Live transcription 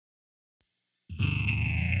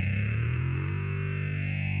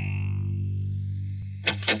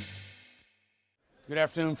Good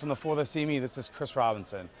afternoon from the For the See Me. This is Chris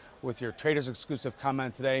Robinson with your Traders Exclusive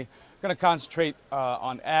comment today. I'm going to concentrate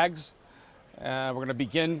on ags. We're going to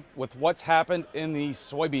begin with what's happened in the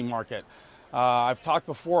soybean market. I've talked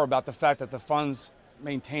before about the fact that the funds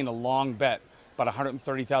maintain a long bet, about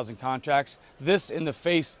 130,000 contracts. This in the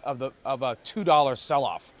face of a $2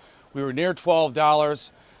 sell-off. We were near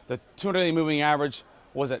 $12. The 200-day moving average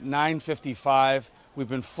was at $9.55. We've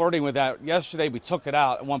been flirting with that. Yesterday we took it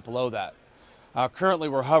out and went below that. Currently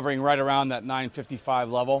we're hovering right around that $9.55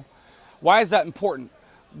 level. Why is that important?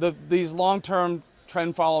 These long-term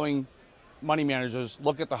trend-following money managers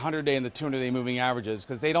look at the 100-day and the 200-day moving averages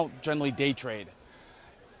because they don't generally day trade.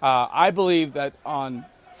 I believe that on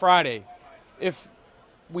Friday, if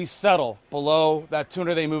we settle below that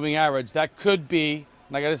 200-day moving average, that could be,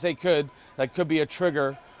 and I gotta say that could be a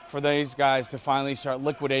trigger for these guys to finally start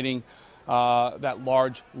liquidating that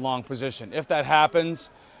large long position. If that happens,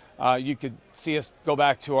 you could see us go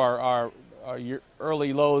back to our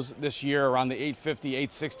early lows this year around the 850,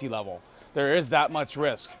 860 level. There is that much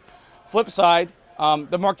risk. Flip side,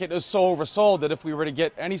 the market is so oversold that if we were to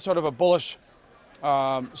get any sort of a bullish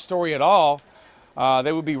story at all,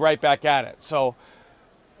 they would be right back at it. So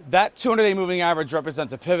that 200-day moving average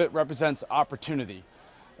represents a pivot, represents opportunity.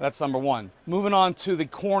 That's number one. Moving on to the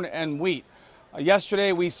corn and wheat.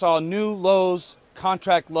 Yesterday we saw new lows,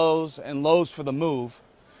 contract lows, and lows for the move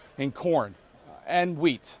in corn and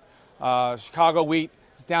wheat. Chicago wheat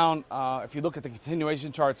is down. If you look at the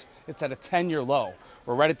continuation charts, it's at a 10-year low.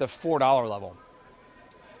 We're right at the $4 level.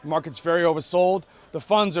 The market's very oversold. The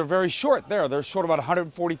funds are very short there. They're short about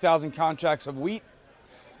 140,000 contracts of wheat.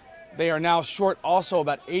 They are now short also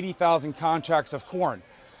about 80,000 contracts of corn.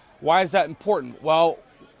 Why is that important? Well,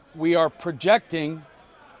 we are projecting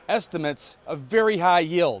estimates of very high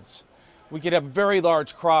yields. We could have a very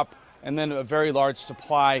large crop and then a very large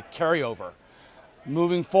supply carryover.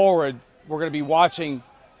 Moving forward, we're going to be watching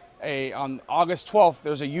on August 12th,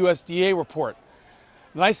 there's a USDA report.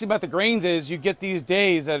 The nice thing about the grains is you get these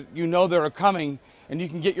days that you know they're coming and you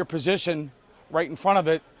can get your position right in front of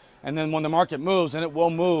it, and then when the market moves, and it will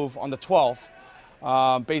move on the 12th,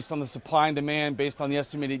 based on the supply and demand, based on the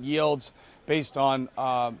estimated yields, based on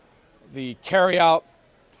the carryout,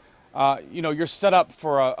 you're set up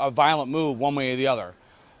for a violent move one way or the other.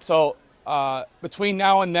 So between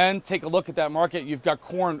now and then, take a look at that market. You've got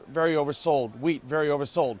corn very oversold, wheat very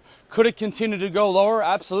oversold. Could it continue to go lower?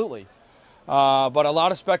 Absolutely. But a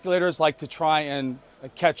lot of speculators like to try and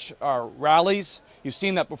catch rallies. You've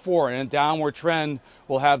seen that before. In a downward trend,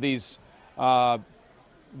 we'll have these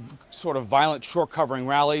sort of violent short covering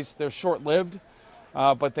rallies. They're short-lived,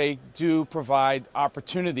 but they do provide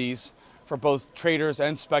opportunities for both traders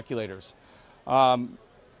and speculators.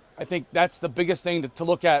 I think that's the biggest thing to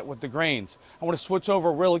look at with the grains. I want to switch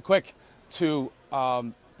over really quick to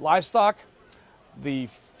livestock. The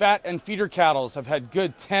fat and feeder cattle have had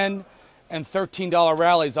good $10 and $13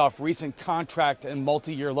 rallies off recent contract and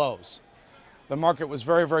multi-year lows. The market was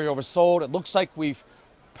very, very oversold. It looks like we've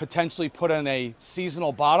potentially put in a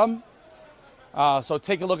seasonal bottom. So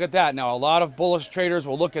take a look at that. Now, a lot of bullish traders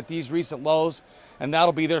will look at these recent lows, and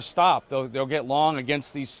that'll be their stop. They'll get long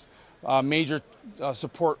against these major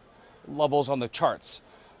support levels on the charts.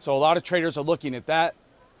 So a lot of traders are looking at that.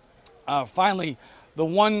 Finally, the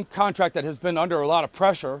one contract that has been under a lot of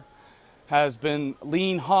pressure has been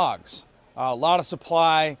lean hogs. A lot of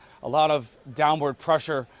supply, a lot of downward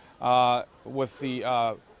pressure with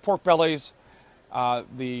the pork bellies.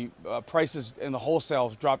 The prices in the wholesale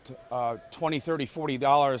have dropped $20,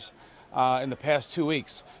 $30, $40 in the past 2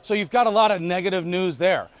 weeks. So you've got a lot of negative news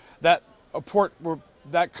there.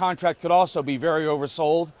 That contract could also be very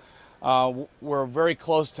oversold. We're very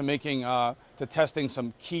close to testing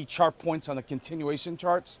some key chart points on the continuation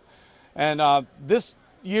charts. And this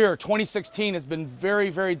year, 2016, has been very,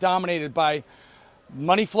 very dominated by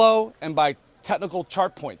money flow and by technical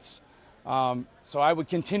chart points. So I would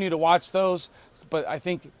continue to watch those, but I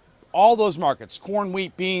think all those markets, corn,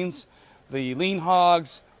 wheat, beans, the lean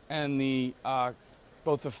hogs, and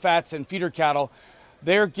both the fats and feeder cattle,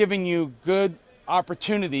 they're giving you good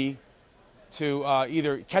opportunity to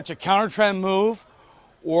either catch a counter trend move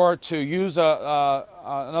or to use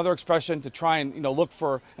another expression to try and look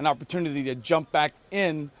for an opportunity to jump back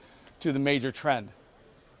in to the major trend.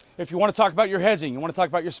 If you want to talk about your hedging, you want to talk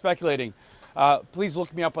about your speculating, please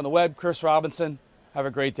look me up on the web, Chris Robinson. Have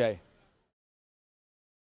a great day.